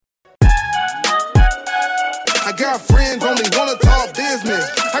got friends, only wanna talk business.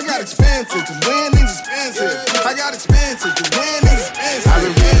 I got expensive, cause winning's expensive. I got expensive, cause winning's expensive. I've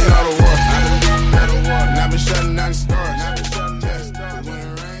been reading all the war. And I've been shutting down the stars.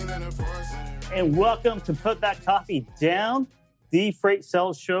 And welcome to Put That Coffee Down, the freight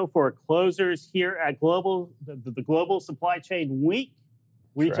sales show for closers here at the Global Supply Chain Week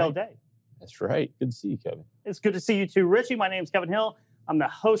Retail Day. That's right. Good to see you, Kevin. It's good to see you too, Richie. My name's Kevin Hill. I'm the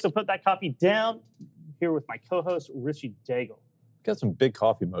host of Put That Coffee Down, here with my co-host, Richie Daigle. Got some big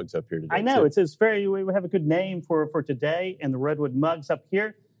coffee mugs up here today. I know. It's very, we have a good name for today, and the Redwood mugs up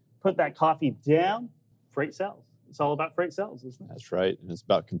here. Put That Coffee Down, freight sales. It's all about freight sales, isn't it? That's right. And it's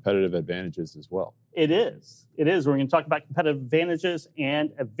about competitive advantages as well. It is. We're going to talk about competitive advantages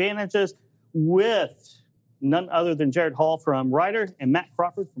with none other than Jared Hall from Ryder and Matt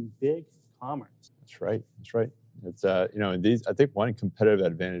Crawford from Big Commerce. That's right. It's, I think one competitive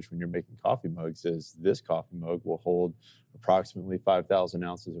advantage when you're making coffee mugs is this coffee mug will hold approximately 5,000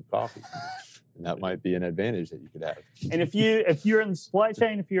 ounces of coffee. And that might be an advantage that you could have. And if you're in the supply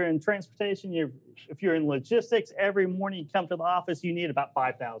chain, if you're in transportation, if you're in logistics, every morning you come to the office, you need about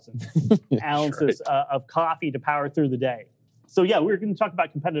 5,000 ounces of coffee to power through the day. So yeah, we're going to talk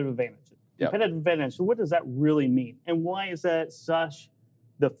about competitive advantages. Yep. Competitive advantage. So what does that really mean? And why is that such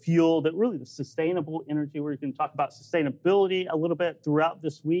the fuel that really the sustainable energy? We're going to talk about sustainability a little bit throughout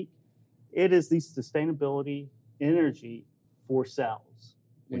this week. It is the sustainability energy for sales.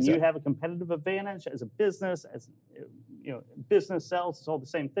 When you have a competitive advantage as a business, business sales, it's all the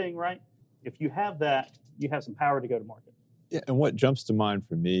same thing, right? If you have that, you have some power to go to market. Yeah, and what jumps to mind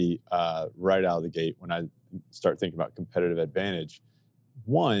for me right out of the gate when I start thinking about competitive advantage,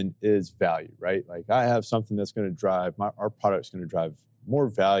 one is value, right? Like I have something that's going to drive, our product's going to drive more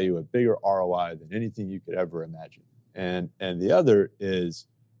value, a bigger ROI than anything you could ever imagine. And the other is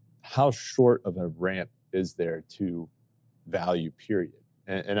how short of a ramp is there to value, period.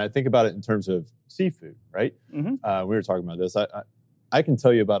 And I think about it in terms of seafood, right? Mm-hmm. We were talking about this. I can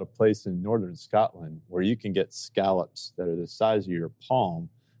tell you about a place in northern Scotland where you can get scallops that are the size of your palm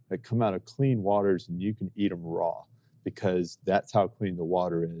that come out of clean waters and you can eat them raw because that's how clean the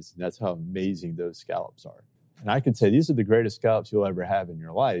water is and that's how amazing those scallops are. And I can say these are the greatest scallops you'll ever have in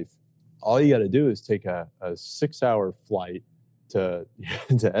your life. All you got to do is take a 6-hour flight to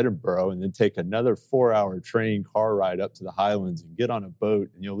Edinburgh and then take another 4-hour train car ride up to the Highlands and get on a boat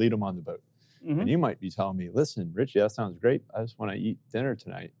and you'll eat them on the boat. Mm-hmm. And you might be telling me, listen, Richie, that sounds great. I just want to eat dinner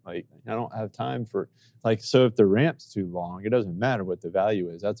tonight. Like, I don't have time for, so if the ramp's too long, it doesn't matter what the value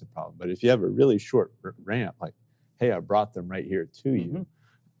is. That's a problem. But if you have a really short ramp, like, hey, I brought them right here to you.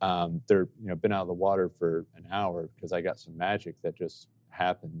 Mm-hmm. They're, been out of the water for an hour because I got some magic that just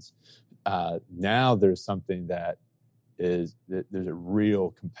happens. Now there's something that there's a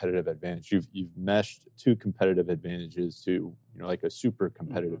real competitive advantage. You've meshed two competitive advantages to, like a super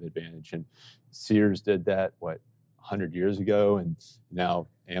competitive advantage. And Sears did that, 100 years ago? And now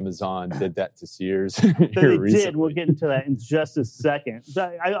Amazon did that to Sears. They did. We'll get into that in just a second.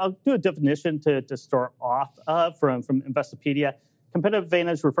 So I'll do a definition to start off from Investopedia. Competitive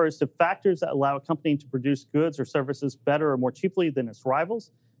advantage refers to factors that allow a company to produce goods or services better or more cheaply than its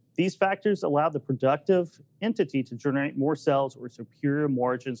rivals. These factors allow the productive entity to generate more sales or superior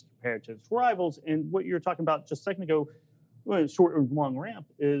margins compared to its rivals. And what you were talking about just a second ago, short and long ramp,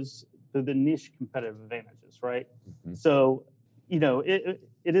 is the niche competitive advantages, right? Mm-hmm. So, it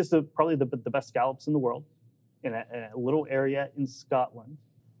is probably the best scallops in the world in a little area in Scotland.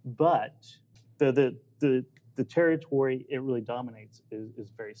 But the territory it really dominates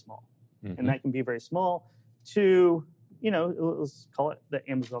is very small. Mm-hmm. And that can be very small to... let's call it the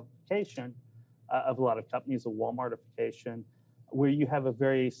Amazonification of a lot of companies, the Walmartification, where you have a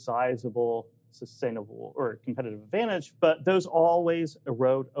very sizable, sustainable, or competitive advantage, but those always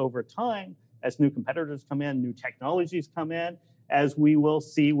erode over time as new competitors come in, new technologies come in, as we will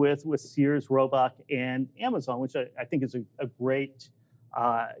see with Sears, Roebuck, and Amazon, which I think is a great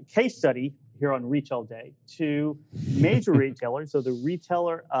case study here on Retail Day to major retailers, so the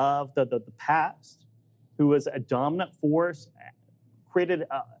retailer of the past, who was a dominant force, created,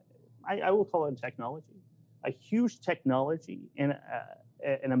 I will call it a huge technology and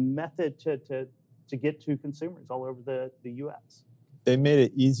a method to get to consumers all over the U.S. They made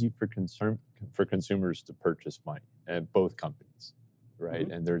it easy for consumers to purchase money at both companies, right?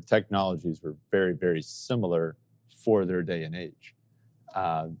 Mm-hmm. And their technologies were very, very similar for their day and age.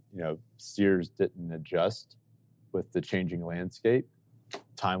 Sears didn't adjust with the changing landscape.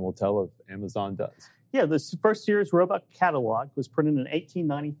 Time will tell if Amazon does. Yeah, the first Sears Roebuck catalog was printed in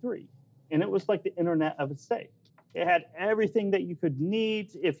 1893, and it was like the internet of its day. It had everything that you could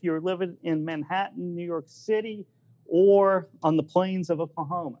need if you're living in Manhattan, New York City, or on the plains of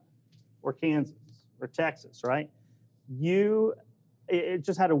Oklahoma or Kansas or Texas, right? It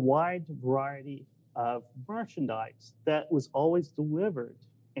just had a wide variety of merchandise that was always delivered,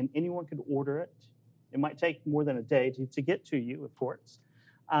 and anyone could order it. It might take more than a day to get to you, of course,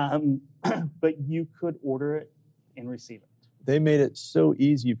 but you could order it and receive it. They made it so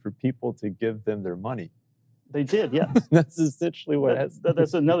easy for people to give them their money. They did, yes. That's essentially what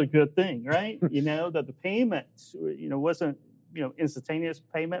that's another good thing, right? That the payment, wasn't, instantaneous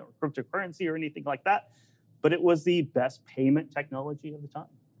payment or cryptocurrency or anything like that, but it was the best payment technology of the time.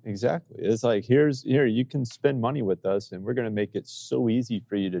 Exactly. It's like, here, you can spend money with us, and we're going to make it so easy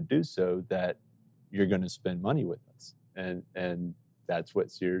for you to do so that you're going to spend money with us. And that's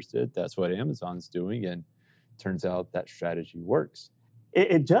what Sears did. That's what Amazon's doing. And turns out that strategy works.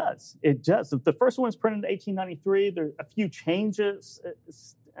 It does. It does. The first one was printed in 1893. There are a few changes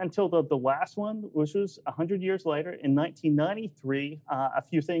until the last one, which was 100 years later in 1993. A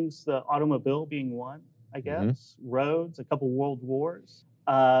few things, the automobile being one, I guess, roads, a couple world wars,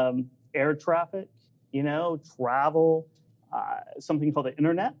 air traffic, travel, something called the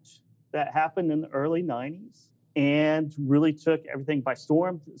internet that happened in the early 90s and really took everything by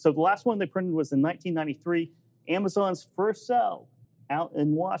storm. So the last one they printed was in 1993. Amazon's first sale out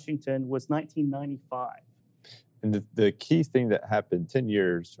in Washington was 1995. And the key thing that happened 10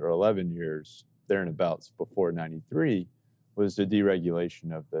 years or 11 years there and abouts before 93 was the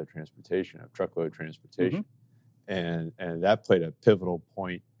deregulation of the transportation, of truckload transportation. And that played a pivotal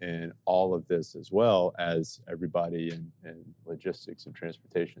point in all of this, as well as everybody in logistics and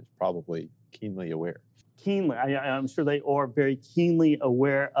transportation is probably keenly aware. Keenly. I'm sure they are very keenly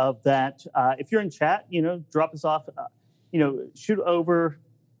aware of that. If you're in chat, drop us off, shoot over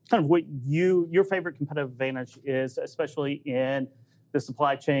kind of what your favorite competitive advantage is, especially in the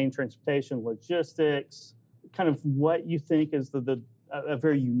supply chain, transportation, logistics, kind of what you think is a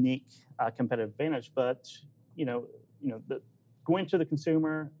very unique competitive advantage. But, going to the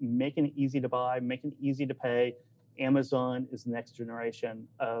consumer, making it easy to buy, making it easy to pay, Amazon is the next generation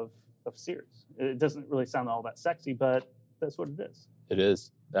of Sears. It doesn't really sound all that sexy, but that's what it is. It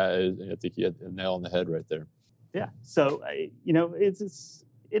is. I think you hit the nail on the head right there. Yeah. So,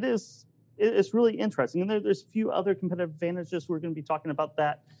 it's really interesting. And there's a few other competitive advantages. We're going to be talking about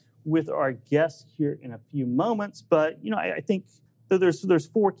that with our guests here in a few moments. But, I think that there's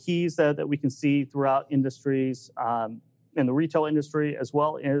four keys that we can see throughout industries, in the retail industry, as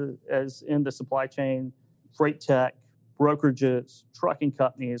well as in the supply chain, freight tech, brokerages, trucking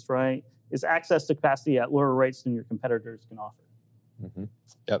companies, right, is access to capacity at lower rates than your competitors can offer.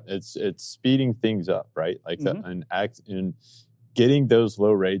 Yep, it's speeding things up, right? Like an act in getting those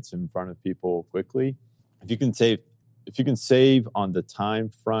low rates in front of people quickly. If you can save on the time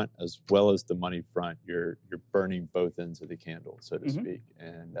front as well as the money front, you're burning both ends of the candle, so to speak,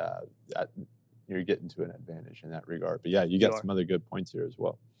 and you're getting to an advantage in that regard. But yeah, you got some other good points here as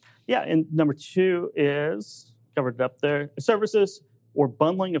well. Yeah, and number two is covered up there: services or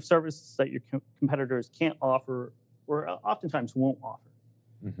bundling of services that your competitors can't offer or oftentimes won't offer.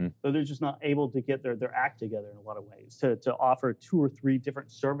 So they're just not able to get their act together in a lot of ways to offer 2 or 3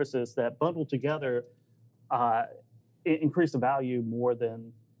 different services that bundled together increase the value more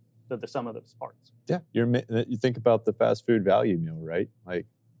than the sum of those parts. Yeah, you think about the fast food value meal, right? Like,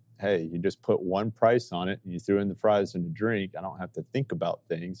 hey, you just put one price on it and you threw in the fries and the drink. I don't have to think about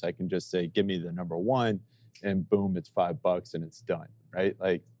things. I can just say, give me the number one, and boom, it's $5 and it's done, right?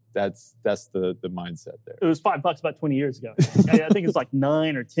 Like, that's the mindset there. It was $5 about 20 years ago. I think it's like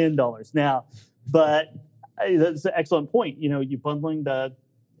 $9 or $10 now. But that's an excellent point. You bundling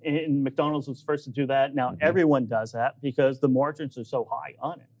and McDonald's was first to do that. Now everyone does that because the margins are so high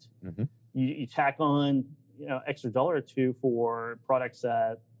on it. You tack on extra $1 or $2 for products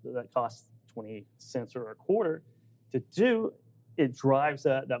that cost 20 cents or a quarter to do. It drives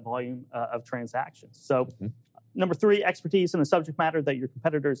that volume of transactions. So. Number 3, expertise in a subject matter that your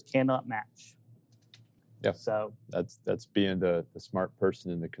competitors cannot match. Yeah. So that's being the smart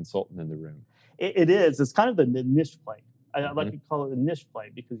person and the consultant in the room. It is. It's kind of the niche play. I like to call it a niche play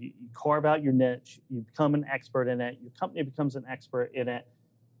because you carve out your niche, you become an expert in it, your company becomes an expert in it,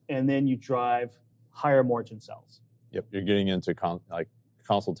 and then you drive higher margin sales. Yep. You're getting into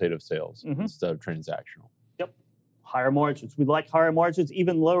consultative sales instead of transactional. Yep. Higher margins. We like higher margins,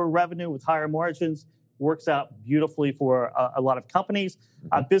 even lower revenue with higher margins. Works out beautifully for a lot of companies.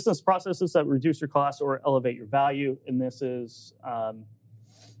 Business processes that reduce your costs or elevate your value, and this is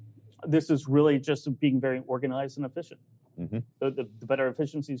really just being very organized and efficient. Mm-hmm. The better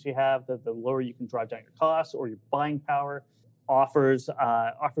efficiencies you have, the lower you can drive down your costs or your buying power. Offers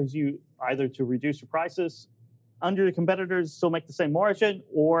you either to reduce your prices under your competitors, still make the same margin,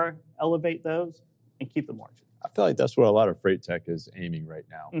 or elevate those and keep the margin. I feel like that's what a lot of freight tech is aiming right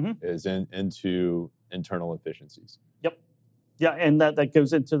now, Mm-hmm. is into internal efficiencies. Yep. Yeah, and that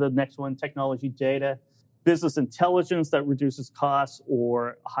goes into the next one, technology data, business intelligence that reduces costs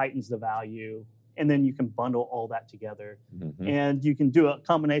or heightens the value. And then you can bundle all that together. Mm-hmm. And you can do a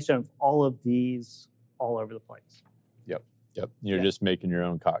combination of all of these all over the place. Yep. You're just making your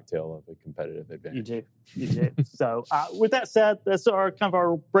own cocktail of a competitive advantage. You do. So with that said, that's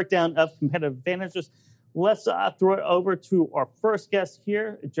our breakdown of competitive advantages. Let's throw it over to our first guest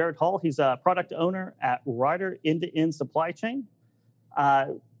here, Jared Hall. He's a product owner at Ryder End-to-End Supply Chain.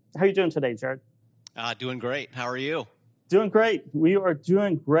 How are you doing today, Jared? Doing great. How are you? Doing great. We are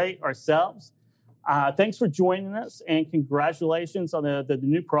doing great ourselves. Thanks for joining us, and congratulations on the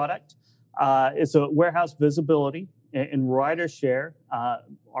new product. It's a warehouse visibility in RyderShare.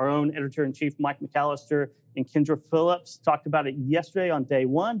 Our own editor-in-chief, Mike McAllister, and Kendra Phillips talked about it yesterday on day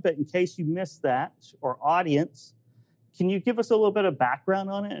one, but in case you missed that, or audience, can you give us a little bit of background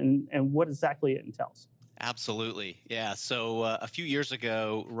on it and what exactly it entails? Absolutely. Yeah. So a few years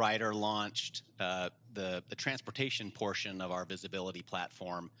ago, Ryder launched the transportation portion of our visibility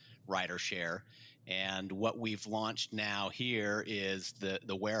platform, RyderShare. And what we've launched now here is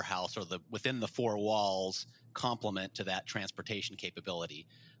the warehouse, or the within the four walls complement to that transportation capability.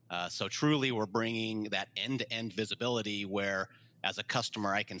 So truly, we're bringing that end-to-end visibility where, as a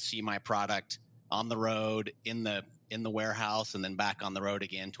customer, I can see my product on the road, in the warehouse, and then back on the road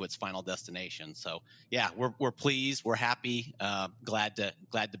again to its final destination. So yeah, we're pleased, we're happy, glad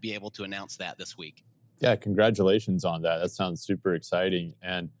to be able to announce that this week. Yeah, congratulations on that. That sounds super exciting.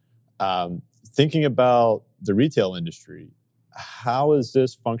 And thinking about the retail industry, how is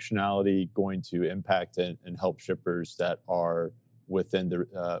this functionality going to impact and help shippers that are within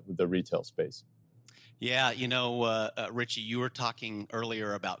the retail space? Yeah, Richie, you were talking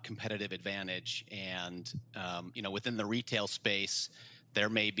earlier about competitive advantage, and within the retail space, there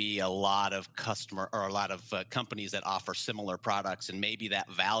may be a lot of companies that offer similar products, and maybe that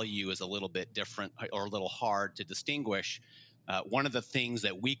value is a little bit different or a little hard to distinguish. One of the things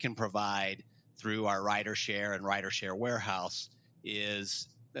that we can provide through our RyderShare and RyderShare Warehouse is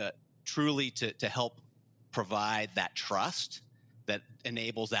truly to help provide that trust that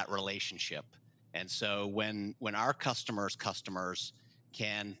enables that relationship. And so when our customers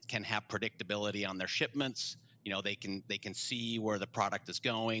can have predictability on their shipments, they can see where the product is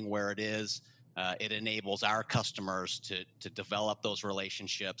going, where it is. It enables our customers to develop those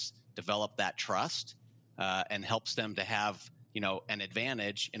relationships, develop that trust, and helps them to have an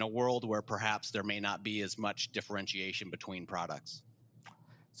advantage in a world where perhaps there may not be as much differentiation between products.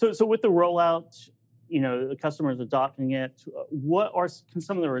 So with the rollout, the customers adopting it, what are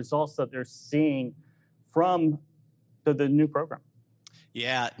some of the results that they're seeing from the new program?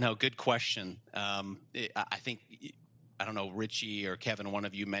 Yeah, no, good question. I think, I don't know, Richie or Kevin, one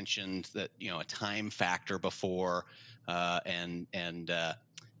of you mentioned that, a time factor before and kind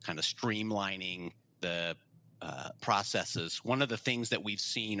of streamlining the processes. One of the things that we've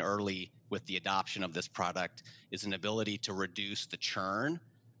seen early with the adoption of this product is an ability to reduce the churn,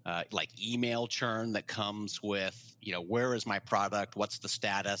 like email churn that comes with, where is my product? What's the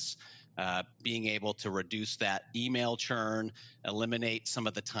status? Being able to reduce that email churn, eliminate some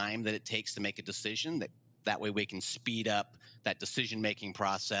of the time that it takes to make a decision. That way we can speed up that decision-making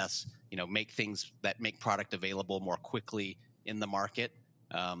process, make things that make product available more quickly in the market.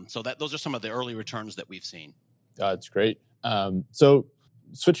 So those are some of the early returns that we've seen. That's great. So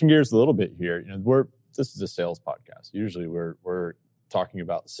switching gears a little bit here, this is a sales podcast. Usually we're talking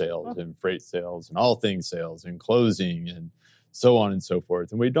about sales and freight sales and all things sales and closing and so on and so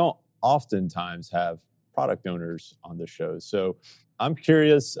forth. And we don't oftentimes have product owners on the show. So I'm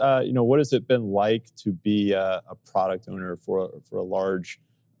curious, what has it been like to be a product owner for a large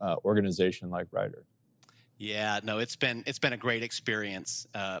organization like Ryder? Yeah, no, it's been a great experience.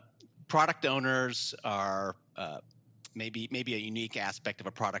 Product owners are maybe a unique aspect of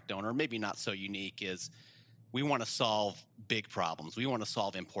a product owner, maybe not so unique, is we want to solve big problems. We want to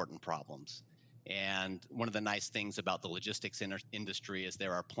solve important problems. And one of the nice things about the logistics industry is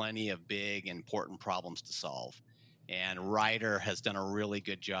there are plenty of big, important problems to solve. And Ryder has done a really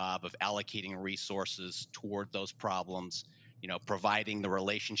good job of allocating resources toward those problems, providing the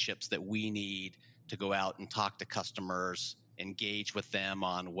relationships that we need to go out and talk to customers, engage with them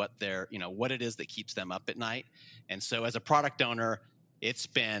on what it is that keeps them up at night. And so as a product owner, it's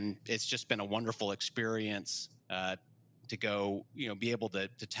just been a wonderful experience to go, be able to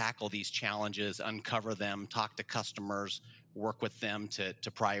tackle these challenges, uncover them, talk to customers, work with them to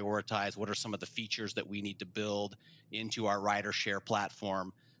prioritize what are some of the features that we need to build into our RiderShare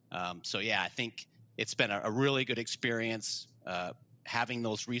platform. So yeah, I think it's been a really good experience having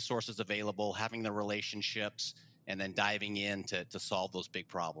those resources available, having the relationships, and then diving in to solve those big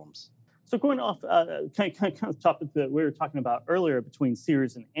problems. So going off kind of topic that we were talking about earlier between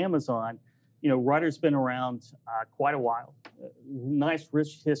Sears and Amazon, Ryder's been around quite a while. Nice,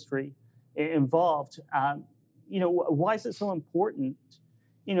 rich history involved. Why is it so important?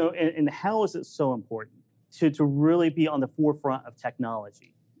 And how is it so important to really be on the forefront of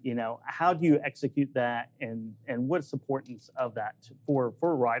technology? How do you execute that, and what's the importance of that for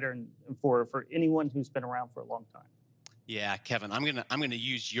Ryder and for anyone who's been around for a long time? Yeah, Kevin, I'm gonna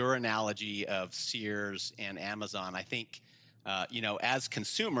use your analogy of Sears and Amazon. I think, as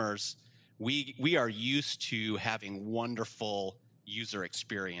consumers, we are used to having wonderful user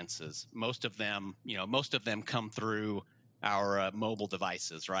experiences. Most of them come through our mobile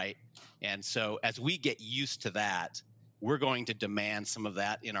devices, right? And so as we get used to that, we're going to demand some of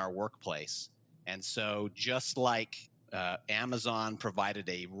that in our workplace. And so just like Amazon provided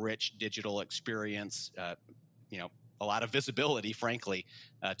a rich digital experience, a lot of visibility, frankly,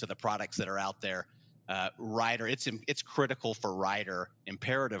 to the products that are out there. Ryder, it's critical for Ryder,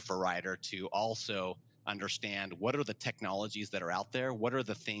 imperative for Ryder to also understand what are the technologies that are out there, what are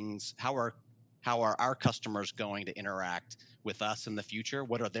the things, how are our customers going to interact with us in the future,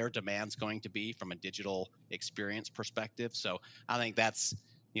 what are their demands going to be from a digital experience perspective. So I think that's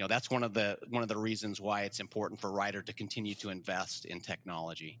one of the reasons why it's important for Ryder to continue to invest in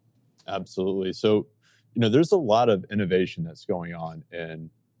technology. Absolutely. So there's a lot of innovation that's going on in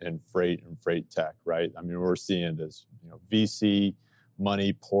freight and freight tech, right? I mean, we're seeing this, VC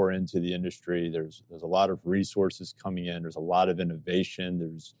money pour into the industry. There's a lot of resources coming in. There's a lot of innovation.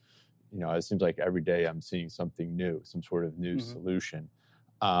 There's, it seems like every day I'm seeing something new, some sort of new solution.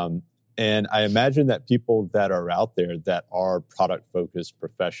 And I imagine that people that are out there that are product-focused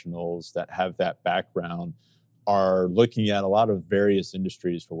professionals that have that background are looking at a lot of various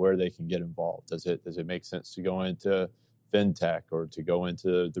industries for where they can get involved. Does it make sense to go into fintech or to go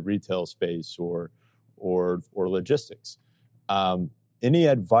into the retail space or logistics? Any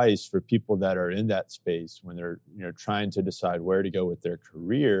advice for people that are in that space when they're trying to decide where to go with their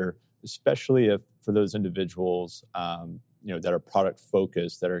career, especially if for those individuals that are product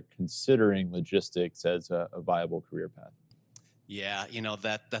focused that are considering logistics as a viable career path? Yeah,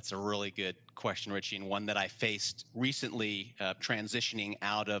 that's a really good question, Richie, and one that I faced recently transitioning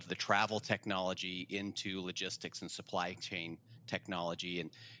out of the travel technology into logistics and supply chain technology.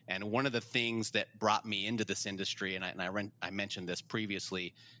 And one of the things that brought me into this industry, and I mentioned this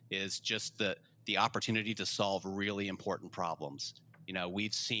previously, is just the opportunity to solve really important problems.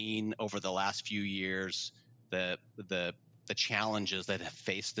 We've seen over the last few years the challenges that have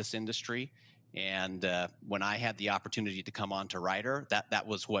faced this industry. And when I had the opportunity to come on to Ryder, that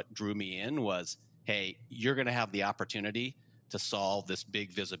was what drew me in was, hey, you're going to have the opportunity to solve this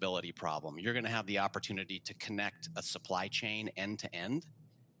big visibility problem. You're going to have the opportunity to connect a supply chain end to end.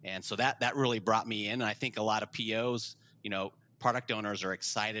 And so that really brought me in. And I think a lot of POs, product owners are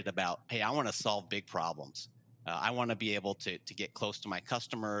excited about, hey, I want to solve big problems. I want to be able to get close to my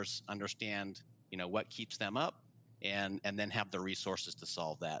customers, understand, what keeps them up, and then have the resources to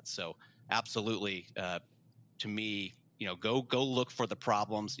solve that. So absolutely, to me, go look for the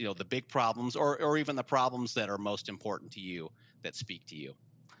problems, the big problems, or even the problems that are most important to you, that speak to you.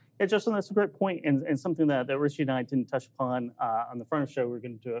 Yeah, Justin, that's a great point, and something that Richie and I didn't touch upon on the front of the show. We're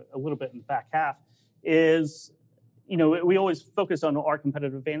going to do it a little bit in the back half. Is we always focus on our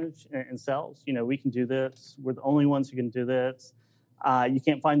competitive advantage in sales. We can do this. We're the only ones who can do this. You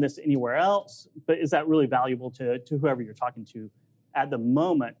can't find this anywhere else. But is that really valuable to whoever you're talking to at the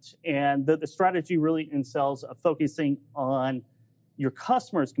moment? And the strategy really in sales of focusing on your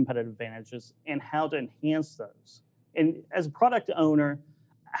customers' competitive advantages and how to enhance those. And as a product owner,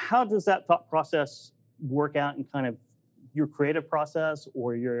 how does that thought process work out in kind of your creative process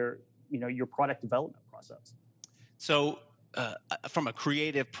or your product development process? So from a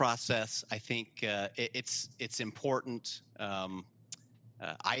creative process, I think it's important.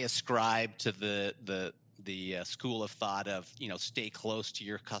 I ascribe to the school of thought of stay close to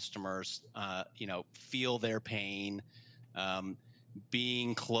your customers, feel their pain.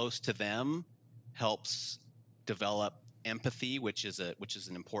 Being close to them helps develop empathy, which is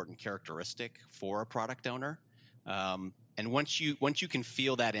an important characteristic for a product owner. And once you can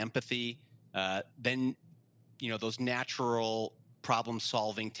feel that empathy, then those natural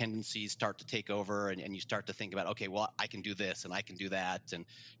problem-solving tendencies start to take over, and you start to think about, okay, well, I can do this and I can do that, and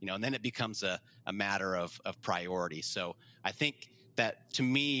and then it becomes a matter of priority. So I think that, to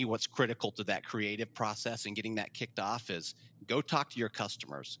me, what's critical to that creative process and getting that kicked off is go talk to your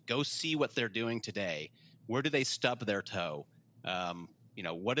customers, go see what they're doing today. Where do they stub their toe?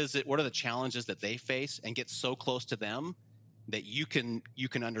 What is it? What are the challenges that they face? And get so close to them that you can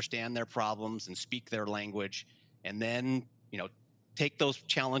understand their problems and speak their language, and then take those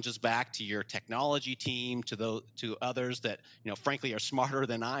challenges back to your technology team, to others that frankly are smarter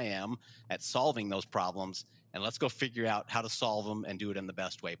than I am at solving those problems, and let's go figure out how to solve them and do it in the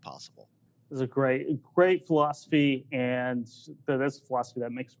best way possible. It's a great philosophy, and that's a philosophy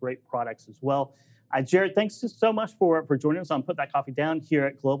that makes great products as well. Jared, thanks so much for joining us on Put That Coffee Down here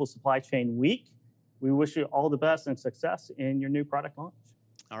at Global Supply Chain Week. We wish you all the best and success in your new product launch.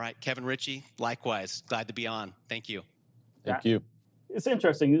 All right, Kevin Ritchie, likewise. Glad to be on. Thank you. Thank you. It's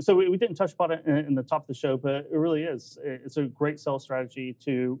interesting. So we didn't touch upon it in the top of the show, but it really is. It's a great sales strategy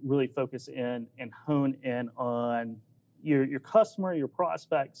to really focus in and hone in on your customer, your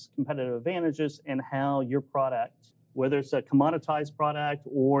prospects, competitive advantages, and how your product, whether it's a commoditized product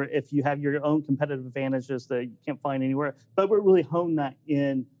or if you have your own competitive advantages that you can't find anywhere, but we really hone that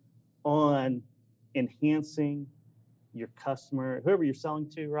in on enhancing your customer, whoever you're selling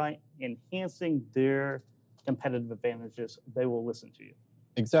to, right? Enhancing their competitive advantages, they will listen to you.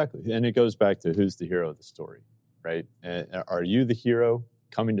 Exactly. And it goes back to who's the hero of the story, right? And are you the hero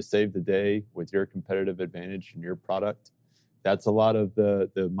coming to save the day with your competitive advantage in your product? That's a lot of the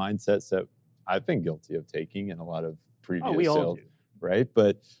mindsets that I've been guilty of taking in a lot of previous we sales, all do. Right?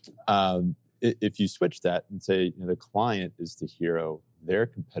 But if you switch that and say the client is the hero, their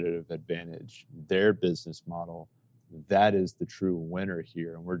competitive advantage, their business model, that is the true winner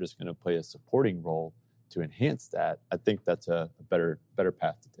here, and we're just going to play a supporting role to enhance that, I think that's a better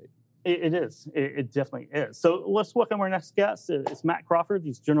path to take. It is. It definitely is. So let's welcome our next guest. It's Matt Crawford.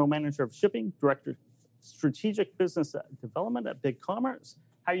 He's General Manager of Shipping, Director of Strategic Business Development at BigCommerce.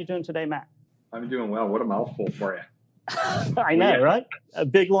 How are you doing today, Matt? I'm doing well. What a mouthful for you. I know, right?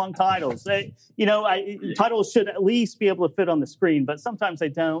 Big, long titles. Titles should at least be able to fit on the screen, but sometimes they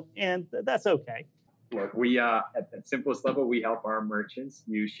don't, and that's okay. Look, we at the simplest level, we help our merchants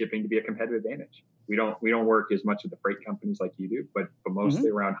use shipping to be a competitive advantage. We don't work as much with the freight companies like you do, but mostly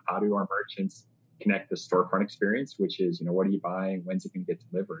around how do our merchants connect the storefront experience, which is, what are you buying, when's it going to get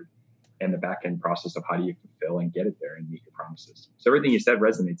delivered, and the back end process of how do you fulfill and get it there and meet your promises. So everything you said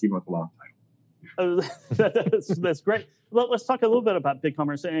resonates, even with a long title. That's great. Let's talk a little bit about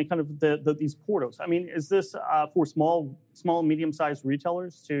BigCommerce and kind of these portals. I mean, is this for small, medium-sized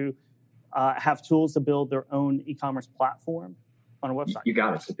retailers to have tools to build their own e-commerce platform on a website? You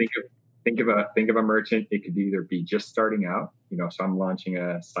got it. So think of a merchant. It could either be just starting out, so I'm launching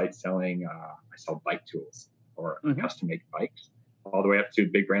a site selling, I sell bike tools or custom-made bikes, all the way up to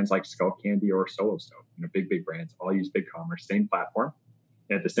big brands like Skull Candy or Solo Stove. Big brands all use BigCommerce, same platform.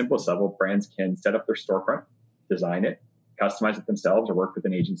 And at the simplest level, brands can set up their storefront, design it, customize it themselves, or work with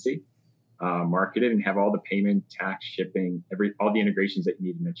an agency, market it, and have all the payment, tax, shipping, all the integrations that you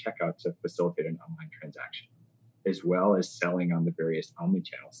need in the checkout to facilitate an online transaction, as well as selling on the various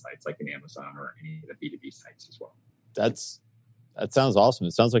omni-channel sites like an Amazon or any of the B2B sites as well. That sounds awesome.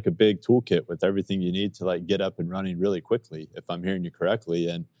 It sounds like a big toolkit with everything you need to get up and running really quickly, if I'm hearing you correctly.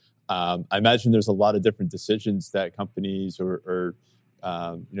 And I imagine there's a lot of different decisions that companies or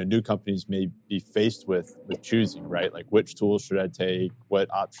new companies may be faced with choosing, right? Like, which tools should I take? What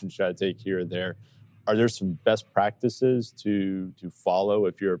options should I take here or there? Are there some best practices to follow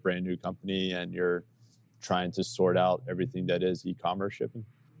if you're a brand new company and you're trying to sort out everything that is e-commerce shipping?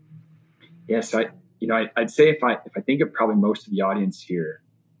 Yes, I'd say if I think of probably most of the audience here,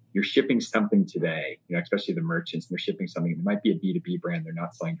 you're shipping something today, especially the merchants, and they're shipping something. It might be a B2B brand. They're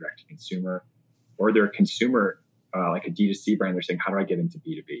not selling direct to consumer, or they're a consumer, like a D2C brand. They're saying, how do I get into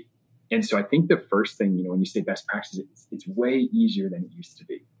B2B? And so I think the first thing, when you say best practices, it's way easier than it used to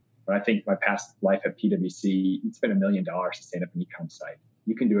be. When I think my past life at PwC, it's been $1 million to stand up an e-com site.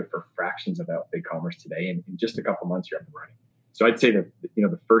 You can do it for fractions of that with BigCommerce today. And in just a couple months, you're up and running. So I'd say that,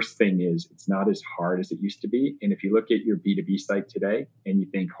 the first thing is it's not as hard as it used to be. And if you look at your B2B site today and you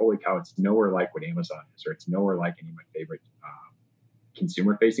think, holy cow, it's nowhere like what Amazon is, or it's nowhere like any of my favorite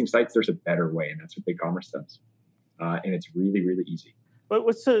consumer-facing sites, there's a better way. And that's what BigCommerce does. And it's really, really easy. But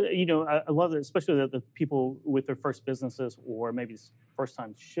what's I love it, especially the people with their first businesses or maybe first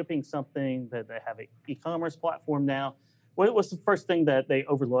time shipping something, that they have an e-commerce platform now. What's the first thing that they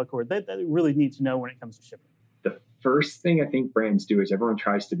overlook or that they really need to know when it comes to shipping? The first thing I think brands do is everyone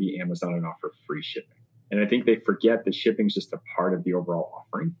tries to be Amazon and offer free shipping. And I think they forget that shipping is just a part of the overall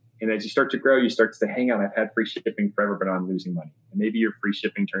offering. And as you start to grow, you start to say, hang on, I've had free shipping forever, but I'm losing money. And maybe your free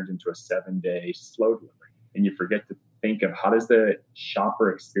shipping turns into a 7-day slow delivery. And you forget to think of how does the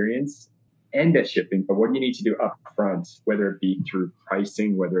shopper experience end at shipping, but what do you need to do up front, whether it be through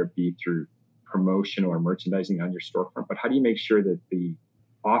pricing, whether it be through promotion or merchandising on your storefront. But how do you make sure that the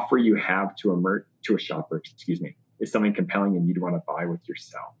offer you have to a shopper, is something compelling and you'd want to buy with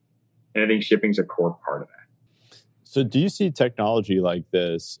yourself? And I think shipping is a core part of that. So do you see technology like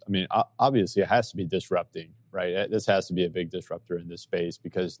this? I mean, obviously it has to be disrupting, right? This has to be a big disruptor in this space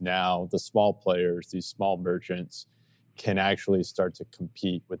because now the small players, these small merchants can actually start to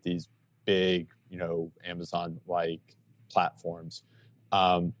compete with these big, Amazon-like platforms.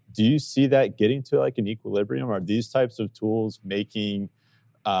 Do you see that getting to like an equilibrium? Are these types of tools making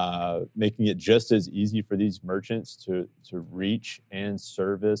it just as easy for these merchants to reach and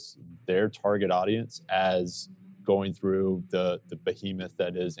service their target audience as going through the behemoth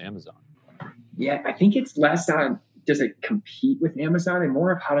that is Amazon? Yeah, I think it's less on does it compete with Amazon and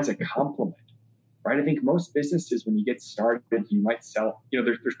more of how does it complement, right? I think most businesses, when you get started, you might sell,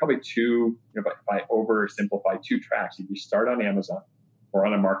 there's probably two, if I oversimplify, two tracks. If you start on Amazon or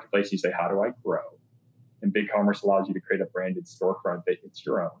on a marketplace, you say, how do I grow? And BigCommerce allows you to create a branded storefront that it's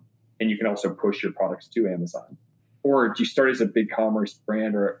your own. And you can also push your products to Amazon. Or do you start as a BigCommerce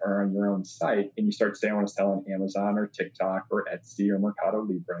brand or on your own site and you start to say, I want to sell on Amazon or TikTok or Etsy or Mercado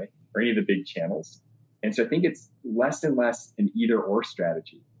Libre or any of the big channels. And so I think it's less and less an either or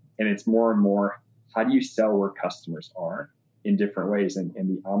strategy. And it's more and more, how do you sell where customers are in different ways? And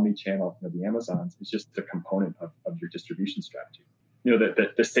the omni-channel of the Amazons is just a component of your distribution strategy.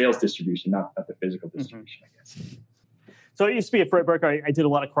 The sales distribution, not the physical distribution, I guess. So I used to be a freight broker. I did a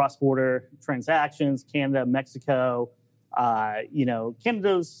lot of cross-border transactions, Canada, Mexico.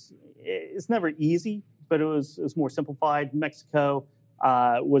 Canada's it's never easy, but it was more simplified. Mexico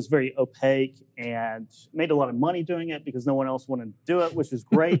was very opaque and made a lot of money doing it because no one else wanted to do it, which is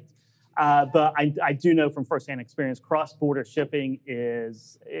great. But I do know from firsthand experience, cross-border shipping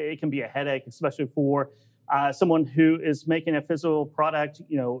it can be a headache, especially for someone who is making a physical product,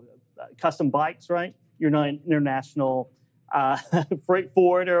 custom bikes, right? You're not an international freight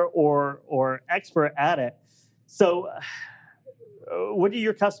forwarder or expert at it. So what do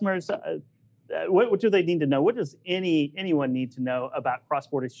your customers, what do they need to know? What does anyone need to know about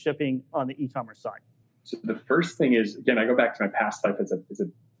cross-border shipping on the e-commerce side? So the first thing is, again, I go back to my past life as a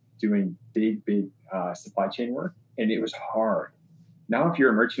doing big supply chain work, and it was hard. Now, if you're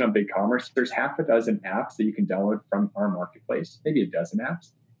a merchant on BigCommerce, there's half a dozen apps that you can download from our marketplace, maybe a dozen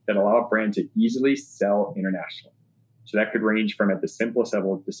apps that allow a brand to easily sell internationally. So that could range from at the simplest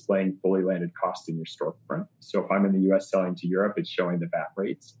level displaying fully landed costs in your storefront. So if I'm in the US selling to Europe, it's showing the VAT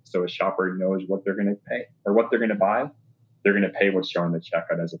rates. So a shopper knows what they're going to pay or what they're going to buy. They're going to pay what's shown in the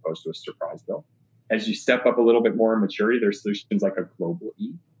checkout as opposed to a surprise bill. As you step up a little bit more in maturity, there's solutions like a Global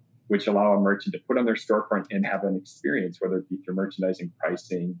E, which allow a merchant to put on their storefront and have an experience, whether it be through merchandising,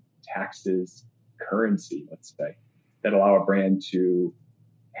 pricing, taxes, currency, let's say, that allow a brand to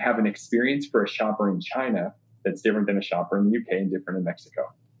have an experience for a shopper in China that's different than a shopper in the UK and different in Mexico.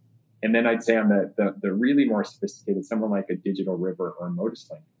 And then I'd say on the really more sophisticated, someone like a Digital River or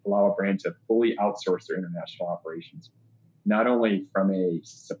Moduslink, allow a brand to fully outsource their international operations, not only from a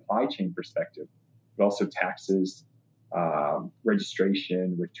supply chain perspective, but also taxes,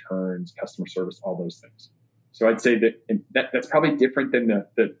 registration, returns, customer service, all those things. So I'd say that's probably different than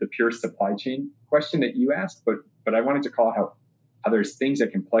the pure supply chain question that you asked, but I wanted to call out how there's things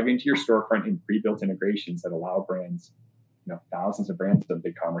that can plug into your storefront in pre-built integrations that allow brands, thousands of brands on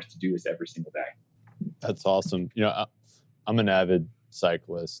BigCommerce to do this every single day. That's awesome. I'm an avid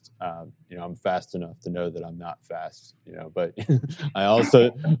cyclist. I'm fast enough to know that I'm not fast, but I also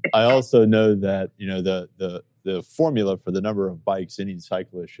know that, the formula for the number of bikes any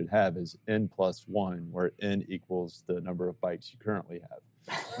cyclist should have is N+1, where N equals the number of bikes you currently have.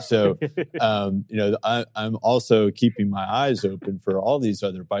 So, I'm also keeping my eyes open for all these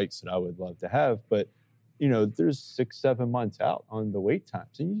other bikes that I would love to have, but there's 6-7 months out on the wait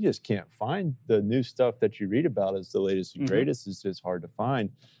times, and you just can't find the new stuff that you read about as the latest and greatest. It's just hard to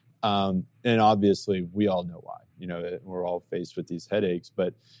find. And obviously we all know why, we're all faced with these headaches,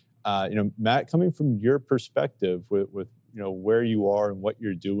 but, Matt, coming from your perspective with where you are and what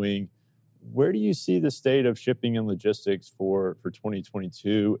you're doing, where do you see the state of shipping and logistics for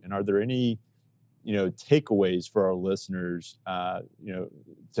 2022? And are there any, takeaways for our listeners,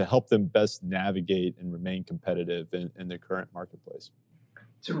 to help them best navigate and remain competitive in the current marketplace?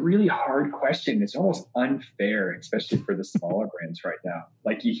 It's a really hard question. It's almost unfair, especially for the smaller brands right now.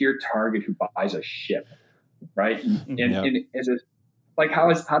 Like you hear Target who buys a ship, right? And as a, like,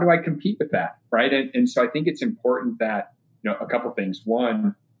 how do I compete with that, right? And so I think it's important that, a couple things.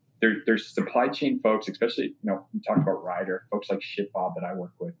 One, there's supply chain folks, especially, we talked about Ryder, folks like ShipBob that I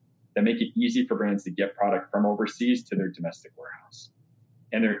work with, that make it easy for brands to get product from overseas to their domestic warehouse.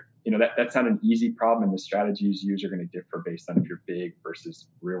 And that's not an easy problem, and the strategies used are going to differ based on if you're big versus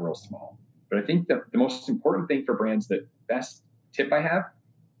real small. But I think that the most important thing for brands, that best tip I have,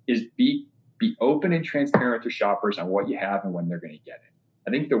 is be open and transparent to shoppers on what you have and when they're going to get it. I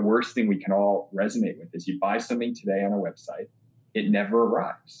think the worst thing we can all resonate with is you buy something today on a website, it never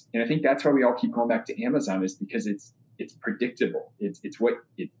arrives. And I think that's why we all keep going back to Amazon, is because it's predictable. It's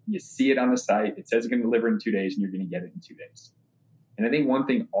you see it on the site, it says it's going to deliver in 2 days, and you're going to get it in 2 days. And I think one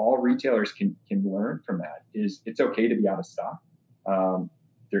thing all retailers can learn from that is it's okay to be out of stock.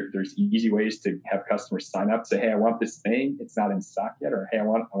 There's easy ways to have customers sign up, say, hey, I want this thing, it's not in stock yet, or hey, I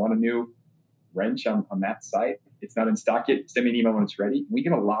want a new wrench on that site, it's not in stock yet, send me an email when it's ready. We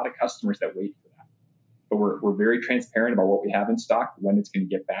get a lot of customers that wait for that. But we're very transparent about what we have in stock, when it's going to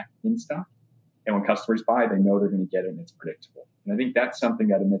get back in stock. And when customers buy, they know they're going to get it, and it's predictable. And I think that's something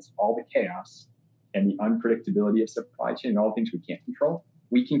that, amidst all the chaos and the unpredictability of supply chain and all the things we can't control,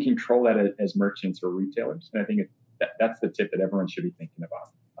 we can control that as merchants or retailers. And I think that's the tip that everyone should be thinking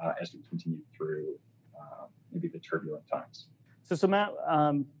about as we continue through maybe the turbulent times. So Matt,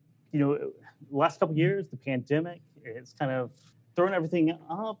 the last couple of years, the pandemic, it's kind of thrown everything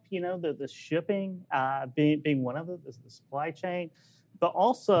up, the shipping being one of it, the supply chain, but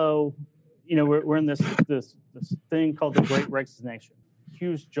also, we're in this thing called the Great Resignation,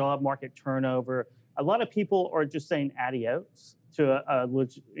 huge job market turnover. A lot of people are just saying adios to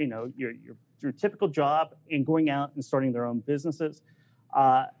your typical job and going out and starting their own businesses.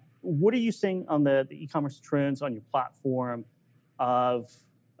 What are you seeing on the e-commerce trends on your platform of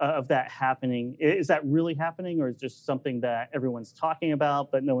that happening? Is that really happening, or is it just something that everyone's talking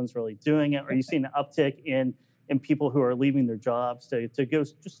about but no one's really doing it? Are you seeing an uptick in people who are leaving their jobs to go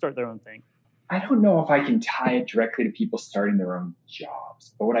just start their own thing? I don't know if I can tie it directly to people starting their own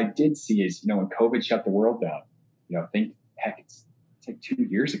jobs. But what I did see is, when COVID shut the world down, it's like 2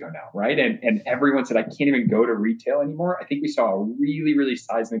 years ago now, right? And everyone said, I can't even go to retail anymore. I think we saw a really, really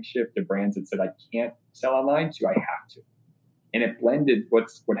seismic shift to brands that said, I can't sell online to I have to. And it blended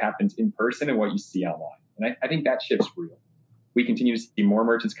what happens in person and what you see online. And I think that shift's real. We continue to see more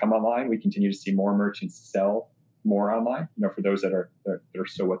merchants come online. We continue to see more merchants sell more online, for those that are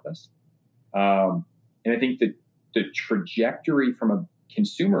still with us. And I think that the trajectory from a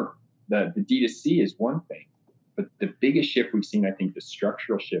consumer, the D2C is one thing, but the biggest shift we've seen, I think the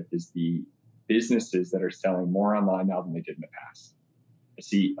structural shift, is the businesses that are selling more online now than they did in the past. I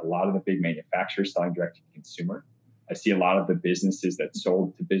see a lot of the big manufacturers selling direct to consumer. I see a lot of the businesses that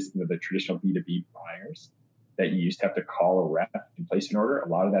sold to the traditional B2B buyers that you used to have to call a rep and place an order. A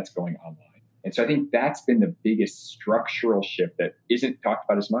lot of that's going online. And so I think that's been the biggest structural shift that isn't talked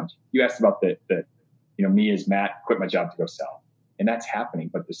about as much. You asked about me as Matt quit my job to go sell, and that's happening.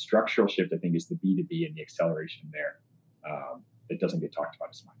 But the structural shift, I think, is the B2B and the acceleration there that doesn't get talked about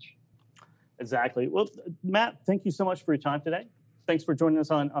as much. Exactly. Well, Matt, thank you so much for your time today. Thanks for joining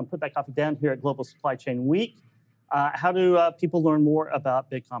us on Put That Coffee Down here at Global Supply Chain Week. How do people learn more about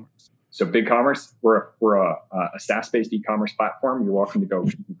BigCommerce? So BigCommerce, we're a SaaS-based e-commerce platform. You're welcome to go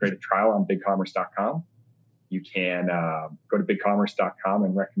create a trial on BigCommerce.com. You can go to BigCommerce.com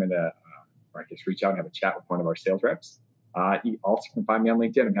and reach out and have a chat with one of our sales reps. You also can find me on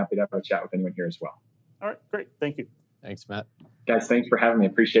LinkedIn. I'm happy to have a chat with anyone here as well. All right, great. Thank you. Thanks, Matt. Guys, thanks for having me.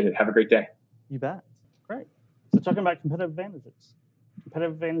 Appreciate it. Have a great day. You bet. Great. So talking about competitive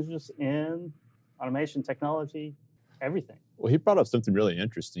advantages in automation, technology, everything. Well, he brought up something really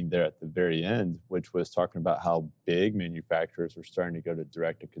interesting there at the very end, which was talking about how big manufacturers are starting to go to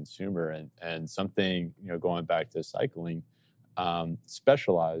direct to consumer, and something, going back to cycling,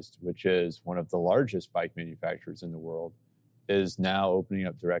 Specialized, which is one of the largest bike manufacturers in the world, is now opening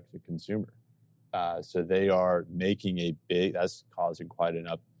up direct to consumer. So they are making that's causing quite an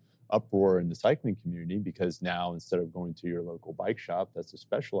uproar in the cycling community, because now instead of going to your local bike shop that's a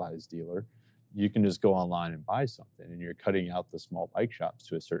Specialized dealer, you can just go online and buy something, and you're cutting out the small bike shops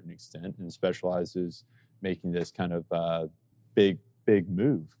to a certain extent. And Specialized is making this kind of big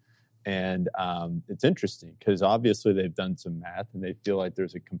move. And it's interesting because obviously they've done some math and they feel like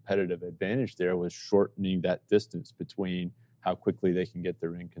there's a competitive advantage there with shortening that distance between how quickly they can get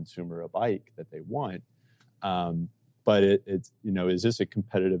their end consumer a bike that they want. But it's is this a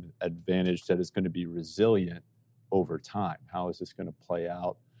competitive advantage that is going to be resilient over time? How is this going to play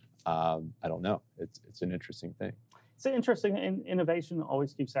out? I don't know. It's an interesting thing. It's interesting, and innovation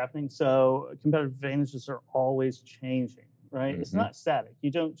always keeps happening. So competitive advantages are always changing, right? It's not static.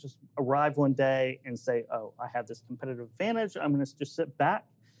 You don't just arrive one day and say, oh, I have this competitive advantage. I'm going to just sit back.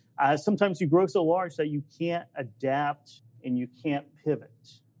 Sometimes you grow so large that you can't adapt and you can't pivot.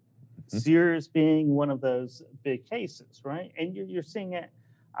 Sears being one of those big cases, right? And you're seeing it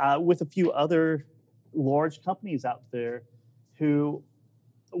with a few other large companies out there who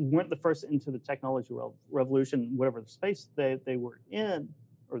weren't the first into the technology revolution, whatever the space they were in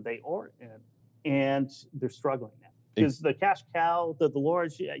or they are in, and they're struggling now. Because the cash cow, the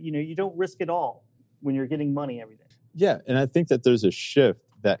large, you don't risk it all when you're getting money every day. Yeah, and I think that there's a shift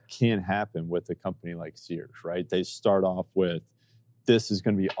that can happen with a company like Sears, right? They start off with, this is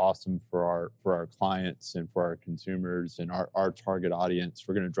going to be awesome for our clients and for our consumers and our target audience.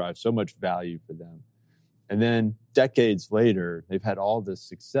 We're going to drive so much value for them. And then decades later, they've had all this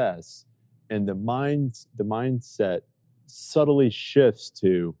success, and the mindset subtly shifts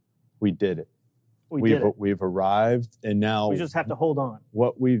to, we did it. We've arrived, and now we just have to hold on.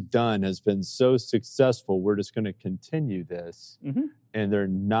 What we've done has been so successful. We're just going to continue this, and they're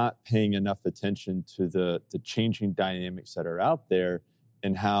not paying enough attention to the changing dynamics that are out there,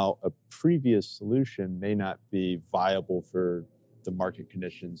 and how a previous solution may not be viable for the market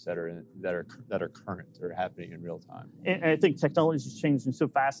conditions that are current or happening in real time. And I think technology is changing so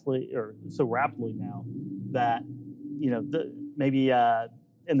fastly or so rapidly now that maybe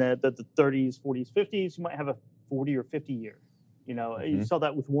in the 30s, 40s, 50s, you might have a 40 or 50 year. You saw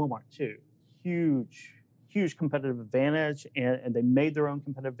that with Walmart too. Huge competitive advantage, and they made their own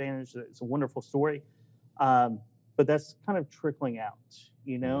competitive advantage. It's a wonderful story, but that's kind of trickling out.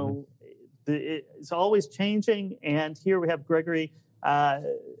 It's always changing, and here we have Gregory. I'm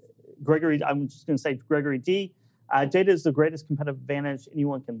just going to say Gregory D. Data is the greatest competitive advantage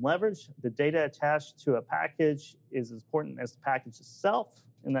anyone can leverage. The data attached to a package is as important as the package itself,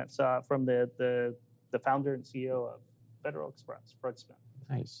 and that's from the founder and CEO of Federal Express, Fred Smith.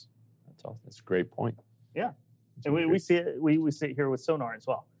 Nice, that's awesome. That's a great point. Yeah, and we see it. We see it here with Sonar as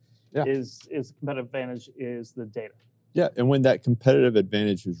well. Yeah, is the competitive advantage is the data. Yeah, and when that competitive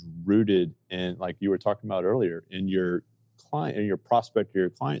advantage is rooted in, like you were talking about earlier, in your client and your prospect or your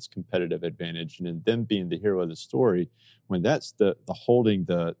client's competitive advantage, and in them being the hero of the story, when that's the holding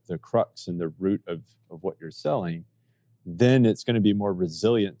the crux and the root of what you're selling, then it's going to be more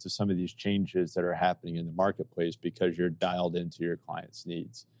resilient to some of these changes that are happening in the marketplace because you're dialed into your client's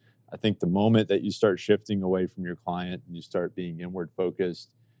needs. I think the moment that you start shifting away from your client and you start being inward focused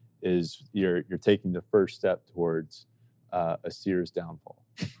is you're taking the first step towards a Sears downfall.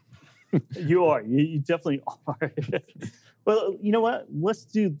 You are. You definitely are. Well, you know what? Let's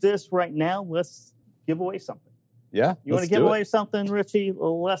do this right now. Let's give away something. Yeah. You want to give away something, Richie?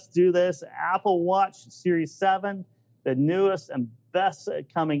 Well, let's do this. Apple Watch Series 7, the newest and best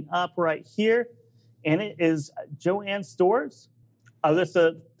coming up right here. And it is Joann Stores. This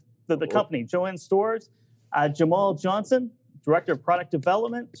is the company, Joann Stores. Jamal Johnson, Director of Product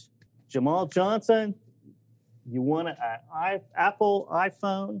Development. Jamal Johnson, you want an Apple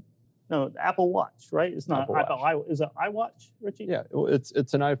iPhone? No, Apple Watch, right? It's not Apple. Is it iWatch, Richie? Yeah, well, it's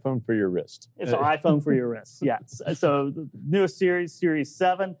an iPhone for your wrist. It's an iPhone for your wrist. Yes. So the newest series, Series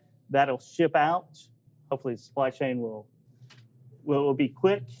 7, that'll ship out. Hopefully, the supply chain will be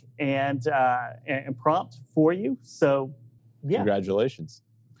quick and prompt for you. So, yeah. Congratulations.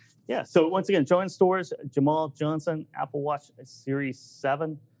 Yeah. So once again, Joann Stores, Jamal Johnson, Apple Watch Series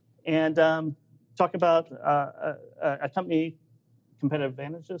 7, and talk about a company. Competitive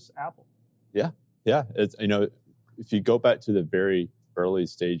advantages, Apple. Yeah. It's if you go back to the very early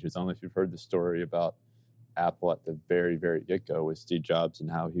stages, I don't know if you've heard the story about Apple at the very, very get-go with Steve Jobs and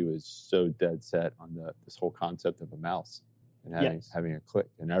how he was so dead set on this whole concept of a mouse and having a click,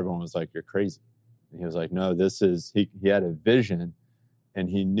 and everyone was like, "You're crazy," and he was like, "No, this is." He had a vision, and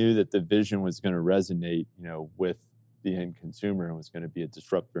he knew that the vision was going to resonate, with the end consumer and was going to be a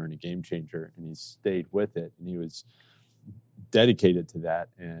disruptor and a game changer, and he stayed with it, and he was dedicated to that,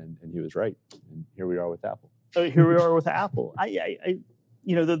 and he was right. And here we are with Apple. Here we are with Apple.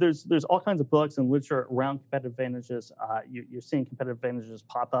 There's all kinds of books and literature around competitive advantages. You're seeing competitive advantages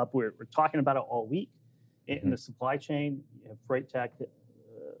pop up. We're talking about it all week in the supply chain. You have freight tech,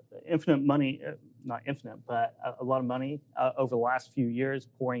 infinite money, not infinite, but a lot of money over the last few years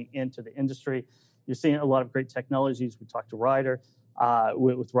pouring into the industry. You're seeing a lot of great technologies. We talked to Ryder.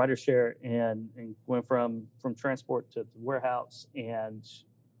 With RiderShare and going from transport to the warehouse and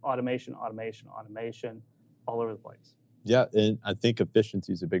automation all over the place. Yeah, and I think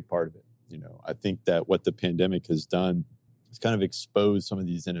efficiency is a big part of it. I think that what the pandemic has done is kind of expose some of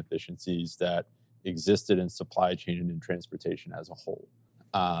these inefficiencies that existed in supply chain and in transportation as a whole.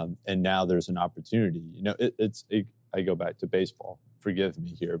 And now there's an opportunity. You know, I go back to baseball. Forgive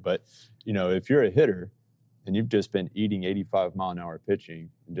me here, but you know, if you're a hitter and you've just been eating 85-mile-an-hour pitching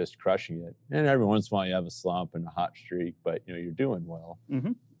and just crushing it, and every once in a while you have a slump and a hot streak, but you know you're doing well.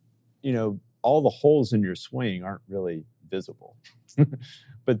 Mm-hmm. You know, all the holes in your swing aren't really visible.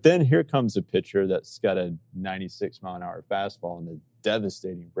 But then here comes a pitcher that's got a 96-mile-an-hour fastball and a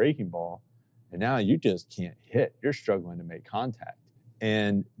devastating breaking ball, and now you just can't hit. You're struggling to make contact.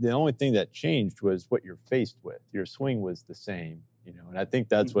 And the only thing that changed was what you're faced with. Your swing was the same, you know. And I think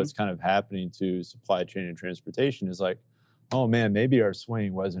that's what's kind of happening to supply chain and transportation is like, oh man, maybe our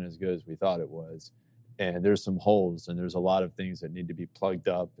swing wasn't as good as we thought it was. And there's some holes and there's a lot of things that need to be plugged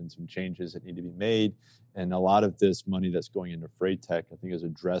up and some changes that need to be made. And a lot of this money that's going into freight tech, I think, is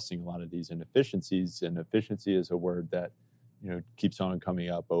addressing a lot of these inefficiencies. And efficiency is a word that, you know, keeps on coming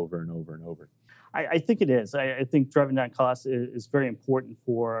up over and over and over. I think it is. I think driving down costs is very important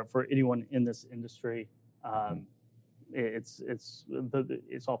for anyone in this industry. It's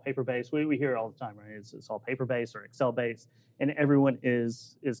all paper based. We hear it all the time, right? It's all paper based or Excel based, and everyone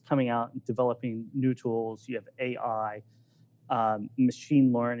is coming out and developing new tools. You have AI,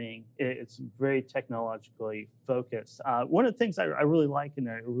 machine learning. It's very technologically focused. One of the things I really like and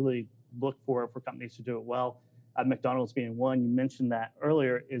I really look for companies to do it well, McDonald's being one, you mentioned that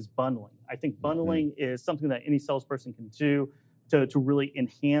earlier, is bundling. I think bundling is something that any salesperson can do to really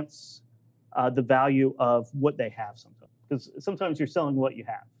enhance the value of what they have sometimes. Because sometimes you're selling what you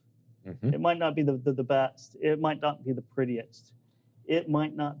have. It might not be the best. It might not be the prettiest. It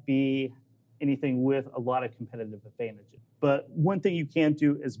might not be anything with a lot of competitive advantages. But one thing you can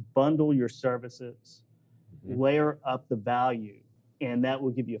do is bundle your services, layer up the value, and that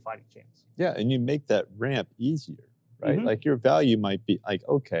will give you a fighting chance. Yeah, and you make that ramp easier, right? Like your value might be like,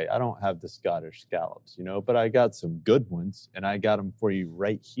 okay, I don't have the Scottish scallops, you know, but I got some good ones and I got them for you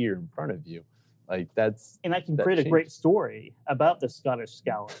right here in front of you. Like that's... And I can create a great story about the Scottish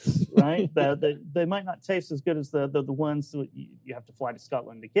scallops, right? They might not taste as good as the ones that you have to fly to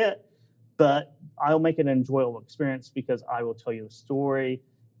Scotland to get, but I'll make it an enjoyable experience because I will tell you the story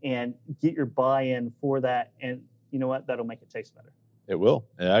and get your buy-in for that. And you know what? That'll make it taste better. It will.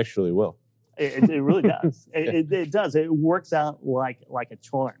 It actually will. It really does. It does. It works out like a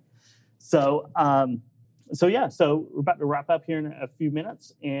charm. So we're about to wrap up here in a few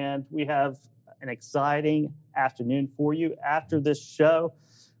minutes, and we have an exciting afternoon for you. After this show,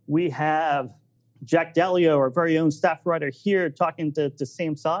 we have Jack Dalio, our very own staff writer here, talking to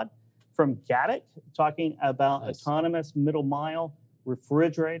Sam Saad from Gatik, talking about autonomous middle mile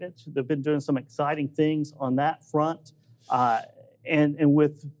refrigerated. They've been doing some exciting things on that front. And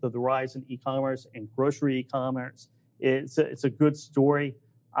with the rise in e-commerce and grocery e-commerce, it's a good story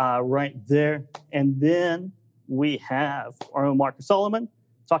right there. And then we have our own Marcus Solomon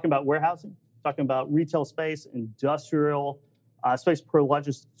talking about warehousing, talking about retail space, industrial space.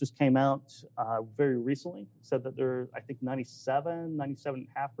 Prologis just came out very recently, said that they're, I think,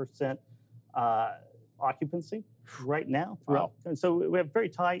 97.5% occupancy right now throughout. Wow. And so we have very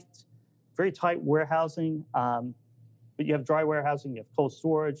tight warehousing. But you have dry warehousing, you have cold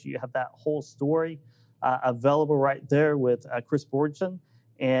storage, you have that whole story available right there with Chris Borgson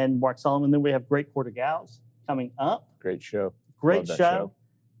and Mark Solomon. Then we have Great Quarter Gals coming up. Great show. Great show.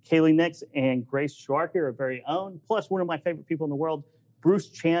 Kaylee Nix and Grace Sharker, our very own. Plus, one of my favorite people in the world, Bruce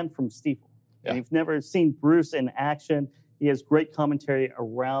Chan from Stifel. Yeah. And if you've never seen Bruce in action, he has great commentary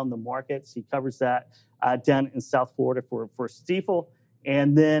around the markets. He covers that down in South Florida for Stifel.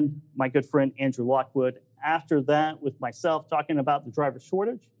 And then my good friend Andrew Lockwood. After that, with myself talking about the driver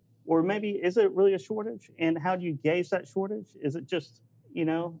shortage, or maybe is it really a shortage? And how do you gauge that shortage? Is it just,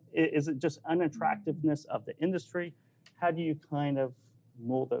 is it just unattractiveness of the industry? How do you kind of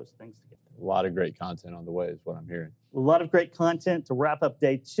mold those things together? A lot of great content on the way is what I'm hearing. A lot of great content to wrap up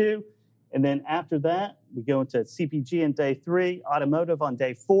day 2. And then after that, we go into CPG in day 3, automotive on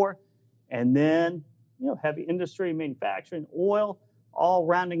day 4, and then, heavy industry, manufacturing, oil, all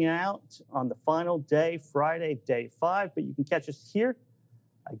rounding it out on the final day, Friday, day 5. But you can catch us here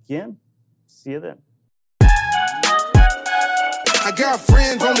again. See you then. I got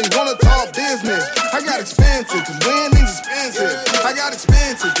friends only wanna talk business. I got expensive, cause winning's expensive. I got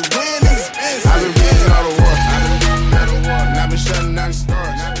expensive, cause